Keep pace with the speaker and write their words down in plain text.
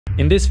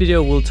In this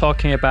video, we're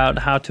talking about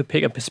how to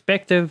pick a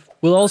perspective.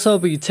 We'll also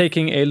be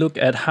taking a look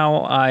at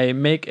how I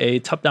make a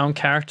top-down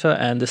character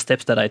and the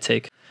steps that I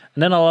take.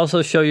 And then I'll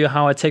also show you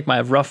how I take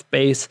my rough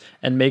base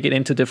and make it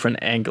into different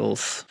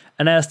angles.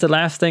 And as the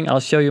last thing, I'll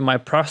show you my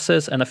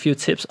process and a few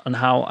tips on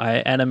how I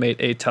animate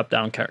a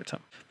top-down character.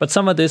 But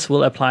some of this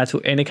will apply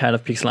to any kind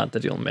of pixel art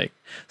that you'll make.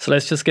 So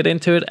let's just get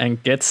into it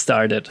and get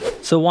started.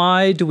 So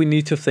why do we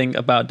need to think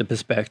about the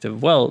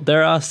perspective? Well,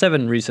 there are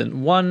 7 reasons.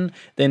 1,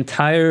 the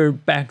entire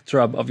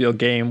backdrop of your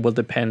game will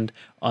depend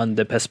on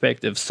the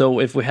perspective. So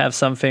if we have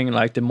something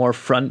like the more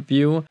front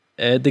view,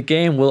 the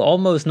game will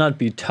almost not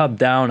be top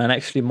down and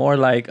actually more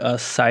like a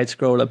side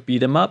scroller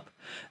beat 'em up.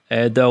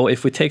 Though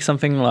if we take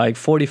something like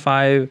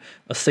 45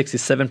 or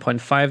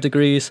 67.5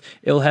 degrees,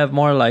 it'll have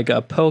more like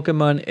a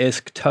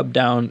Pokemon-esque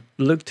top-down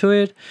look to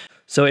it.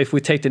 So if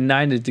we take the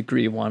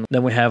 90-degree one,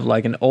 then we have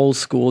like an old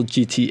school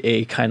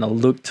GTA kind of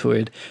look to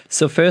it.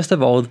 So first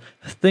of all,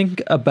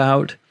 think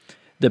about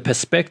the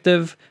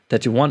perspective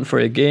that you want for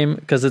a game,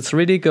 because it's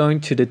really going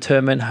to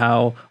determine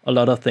how a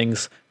lot of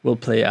things will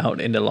play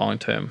out in the long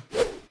term.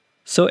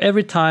 So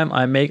every time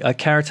I make a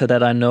character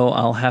that I know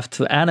I'll have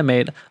to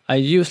animate, I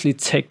usually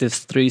take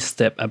this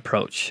 3-step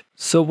approach.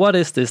 So what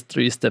is this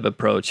 3-step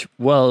approach?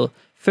 Well,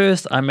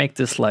 first I make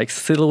this like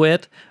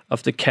silhouette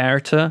of the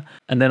character,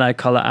 and then I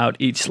color out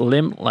each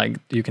limb like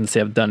you can see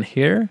I've done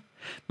here.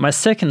 My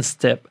second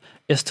step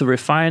is to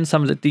refine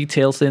some of the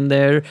details in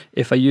there.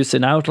 If I use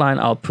an outline,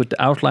 I'll put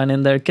the outline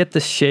in there, get the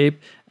shape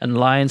and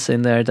lines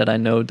in there that I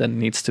know that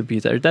needs to be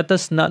there. That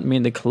does not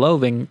mean the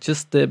clothing,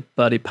 just the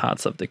body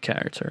parts of the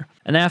character.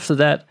 And after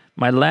that,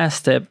 my last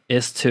step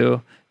is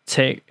to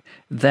take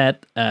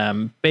that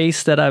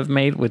base that I've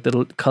made with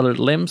the colored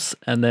limbs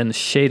and then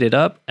shade it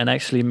up and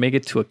actually make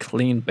it to a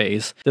clean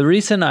base. The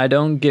reason I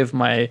don't give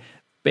my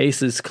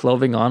bases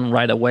clothing on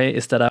right away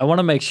is that I want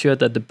to make sure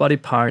that the body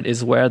part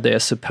is where they're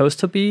supposed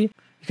to be.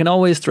 You can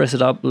always dress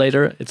it up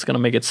later. It's going to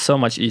make it so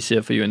much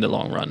easier for you in the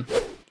long run.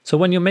 So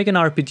when you make an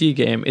RPG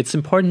game, it's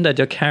important that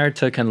your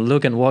character can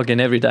look and walk in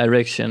every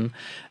direction.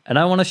 And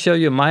I want to show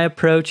you my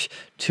approach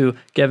to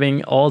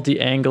giving all the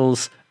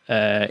angles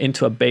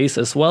into a base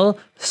as well.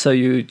 So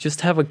you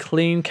just have a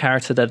clean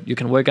character that you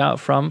can work out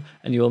from,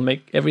 and you will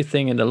make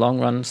everything in the long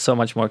run so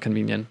much more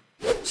convenient.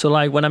 So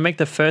like when I make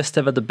the first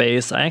step at the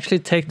base, I actually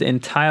take the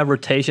entire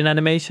rotation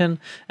animation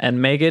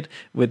and make it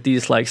with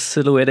these like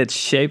silhouetted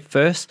shape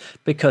first,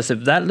 because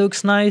if that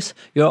looks nice,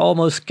 you're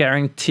almost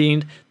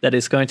guaranteed that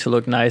it's going to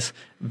look nice,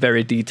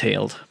 very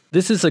detailed.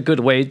 This is a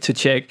good way to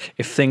check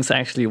if things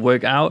actually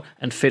work out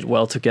and fit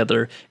well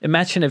together.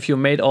 Imagine if you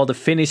made all the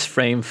finished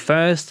frame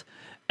first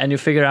and you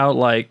figure out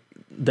like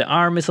the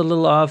arm is a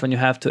little off and you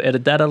have to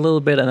edit that a little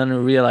bit, and then you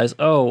realize,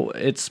 oh,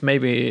 it's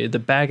maybe the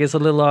back is a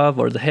little off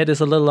or the head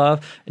is a little off,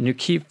 and you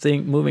keep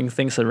moving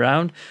things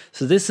around.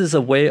 So this is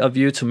a way of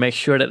you to make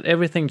sure that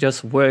everything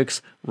just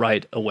works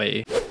right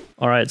away.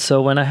 All right,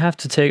 so when I have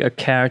to take a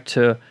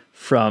character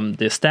from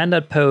the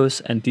standard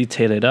pose and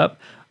detail it up,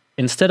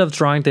 instead of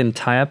drawing the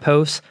entire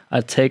pose, I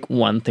take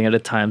one thing at a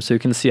time. So you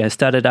can see I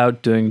started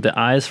out doing the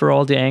eyes for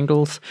all the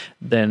angles.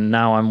 Then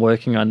now I'm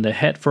working on the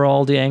head for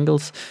all the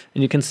angles.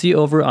 And you can see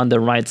over on the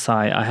right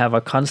side, I have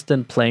a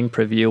constant playing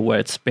preview where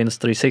it spins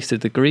 360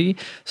 degrees.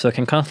 So I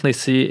can constantly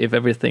see if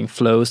everything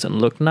flows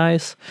and look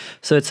nice.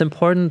 So it's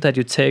important that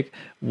you take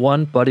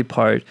one body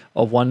part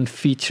or one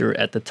feature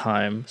at the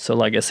time. So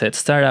like I said,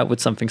 start out with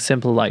something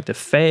simple like the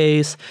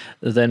face,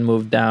 then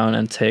move down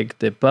and take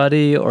the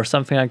body or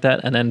something like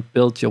that, and then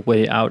build your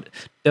way out.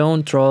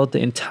 Don't draw the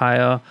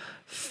entire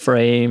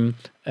frame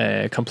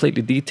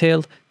completely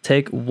detailed.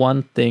 Take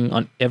one thing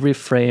on every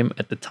frame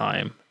at the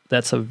time.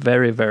 That's a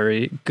very,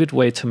 very good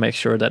way to make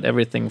sure that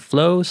everything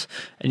flows,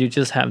 and you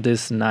just have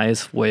this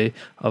nice way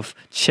of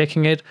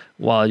checking it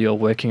while you're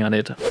working on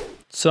it.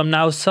 So I'm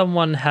now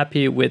somewhat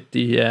happy with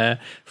the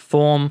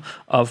form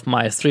of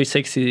my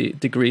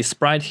 360-degree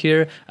sprite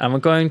here. I'm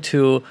going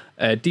to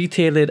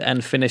detail it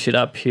and finish it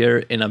up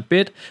here in a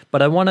bit,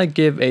 but I want to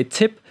give a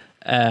tip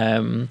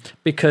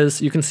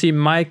because you can see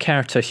my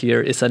character here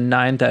is a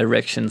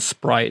 9-direction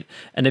sprite,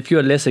 and if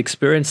you're less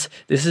experienced,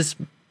 this is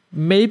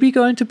maybe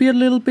going to be a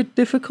little bit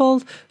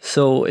difficult.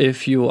 So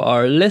if you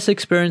are less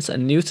experienced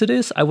and new to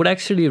this, I would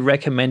actually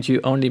recommend you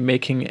only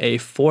making a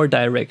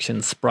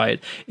 4-direction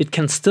sprite. It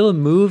can still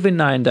move in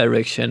 9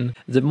 direction.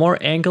 The more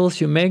angles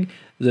you make,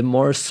 the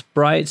more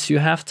sprites you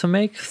have to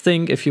make.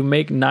 Think if you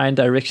make 9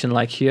 direction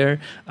like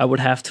here, I would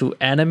have to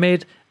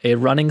animate a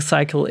running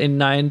cycle in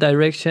 9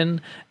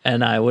 direction,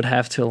 and I would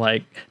have to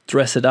like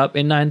dress it up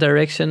in 9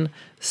 direction.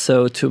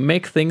 So to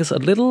make things a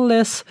little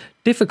less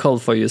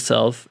difficult for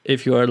yourself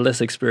if you are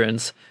less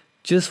experienced,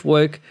 just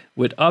work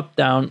with up,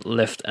 down,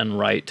 left, and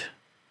right.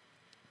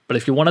 But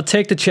if you want to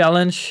take the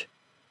challenge,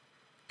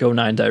 go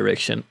 9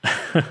 direction.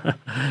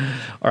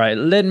 All right,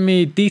 let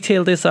me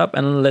detail this up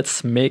and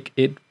let's make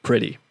it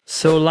pretty.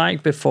 So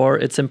like before,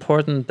 it's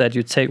important that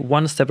you take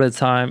one step at a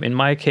time. In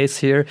my case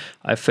here,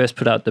 I first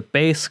put out the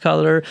base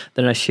color,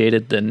 then I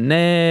shaded the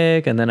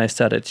neck, and then I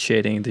started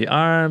shading the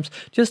arms.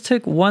 Just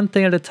take one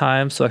thing at a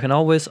time so I can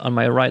always on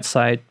my right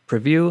side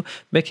preview,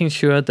 making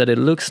sure that it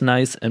looks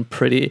nice and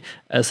pretty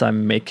as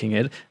I'm making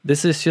it.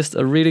 This is just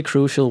a really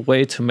crucial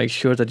way to make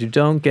sure that you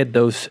don't get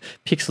those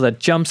pixels that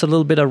jumps a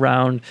little bit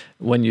around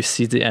when you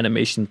see the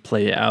animation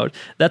play out.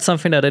 That's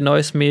something that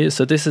annoys me,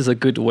 so this is a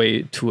good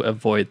way to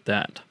avoid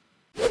that.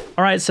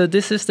 All right, so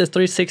this is the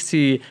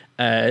 360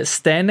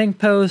 standing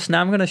pose.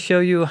 Now I'm going to show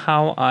you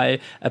how I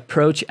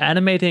approach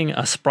animating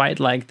a sprite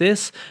like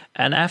this.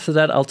 And after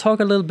that, I'll talk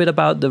a little bit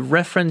about the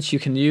reference you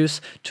can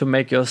use to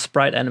make your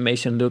sprite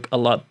animation look a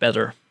lot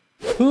better.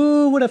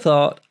 Who would have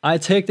thought I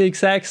take the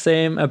exact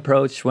same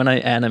approach when I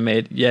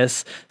animate?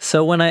 Yes,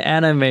 so when I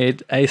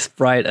animate a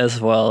sprite as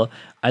well,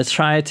 I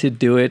try to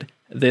do it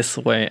this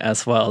way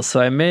as well. So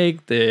I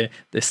make the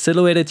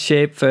silhouetted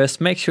shape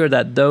first, make sure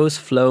that those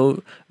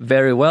flow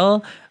very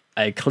well.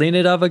 I clean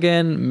it up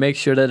again, make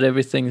sure that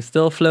everything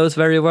still flows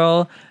very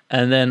well,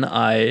 and then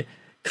I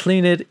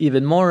clean it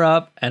even more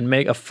up and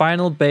make a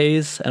final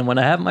base. And when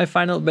I have my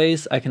final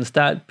base, I can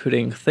start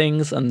putting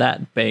things on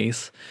that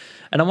base.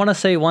 And I want to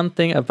say one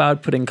thing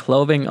about putting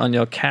clothing on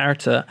your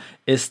character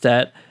is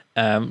that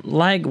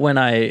like when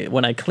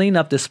I clean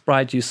up the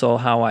sprite, you saw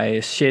how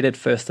I shaded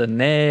first the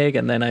neck,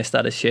 and then I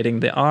started shading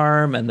the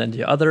arm and then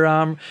the other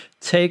arm.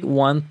 Take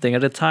one thing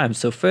at a time.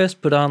 So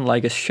first put on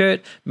like a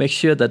shirt, make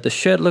sure that the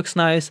shirt looks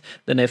nice.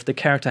 Then if the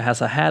character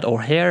has a hat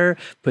or hair,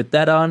 put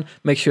that on,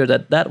 make sure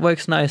that that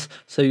works nice.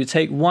 So you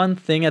take one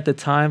thing at a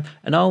time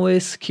and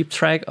always keep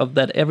track of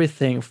that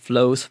everything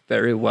flows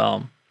very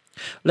well.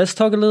 Let's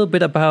talk a little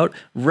bit about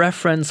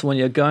reference when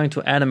you're going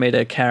to animate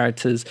a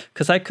characters,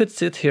 because I could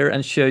sit here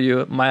and show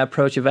you my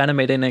approach of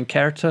animating a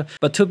character,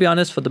 but to be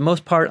honest, for the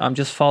most part, I'm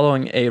just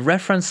following a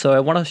reference. So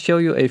I want to show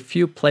you a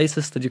few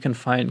places that you can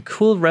find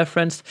cool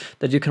reference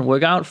that you can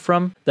work out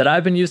from that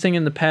I've been using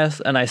in the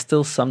past and I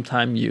still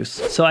sometimes use.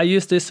 So I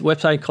use this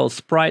website called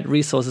Sprite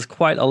Resources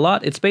quite a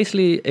lot. It's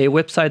basically a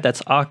website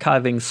that's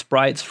archiving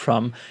sprites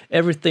from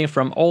everything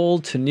from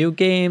old to new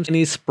games,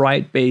 any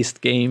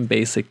sprite-based game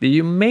basically.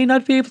 You may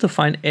not be able to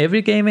find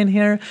every game in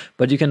here,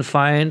 but you can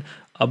find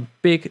a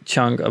big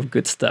chunk of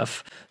good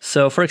stuff.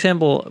 So for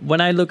example, when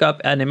I look up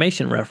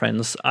animation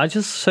reference, I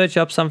just search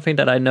up something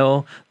that I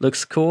know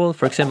looks cool.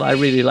 For example, I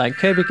really like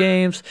Kirby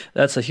games.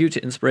 That's a huge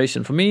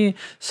inspiration for me.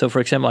 So for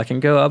example, I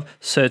can go up,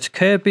 search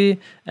Kirby,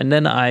 and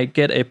then I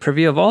get a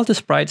preview of all the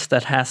sprites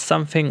that has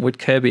something with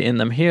Kirby in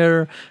them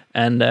here.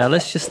 And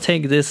let's just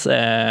take this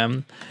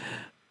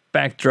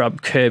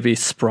backdrop Kirby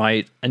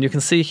sprite, and you can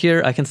see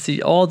here I can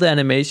see all the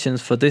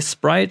animations for this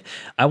sprite.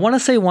 I want to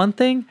say one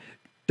thing: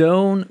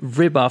 don't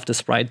rip off the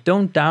sprite,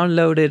 don't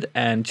download it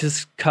and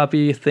just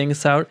copy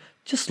things out.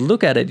 Just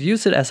look at it,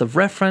 use it as a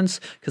reference,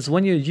 because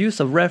when you use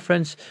a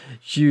reference,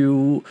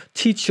 you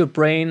teach your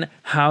brain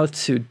how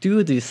to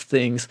do these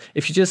things.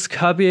 If you just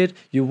copy it,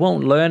 you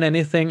won't learn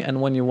anything, and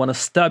when you want to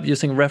stop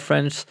using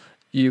reference,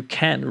 you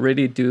can't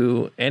really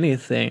do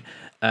anything.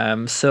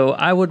 So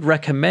I would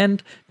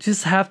recommend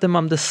just have them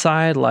on the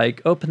side,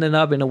 like open it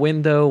up in a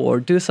window or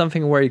do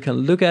something where you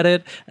can look at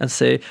it and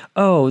say,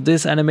 oh,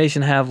 this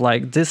animation have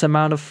like this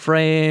amount of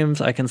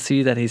frames. I can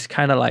see that he's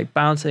kind of like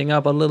bouncing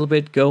up a little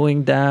bit,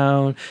 going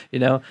down, you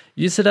know,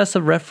 use it as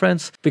a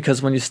reference,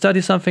 because when you study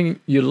something,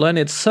 you learn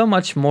it so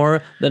much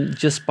more than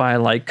just by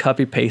like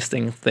copy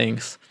pasting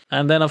things.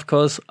 And then, of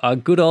course, our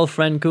good old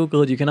friend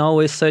Google, you can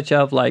always search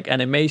up like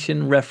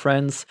animation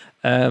reference.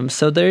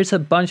 So there's a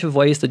bunch of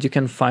ways that you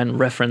can find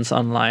reference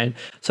online.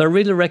 So I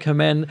really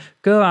recommend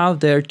go out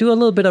there, do a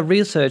little bit of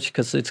research,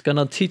 because it's going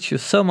to teach you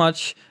so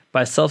much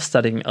by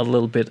self-studying a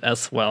little bit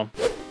as well.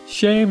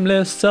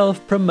 Shameless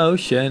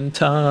self-promotion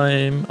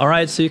time. All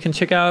right, so you can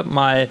check out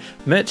my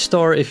merch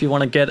store if you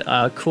want to get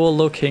a cool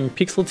looking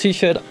pixel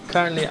t-shirt.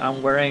 Currently,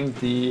 I'm wearing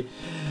the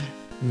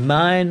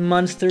Mind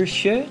Monster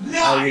shirt. Nice.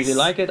 I really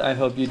like it. I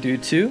hope you do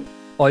too.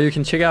 Or you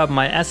can check out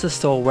my asset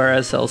store where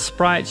I sell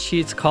sprite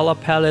sheets, color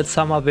palettes.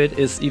 Some of it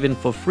is even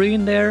for free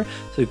in there.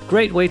 So a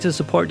great way to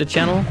support the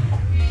channel.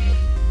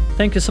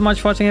 Thank you so much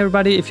for watching,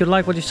 everybody. If you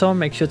like what you saw,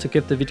 make sure to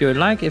give the video a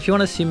like. If you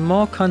want to see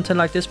more content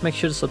like this, make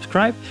sure to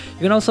subscribe. You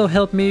can also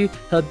help me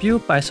help you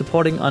by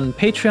supporting on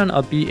Patreon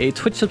or be a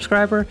Twitch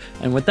subscriber.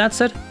 And with that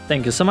said,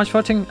 thank you so much for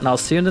watching, and I'll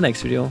see you in the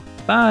next video.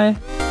 Bye.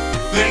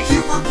 Thank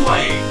you for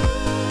playing.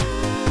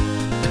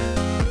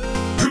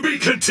 To be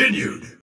continued.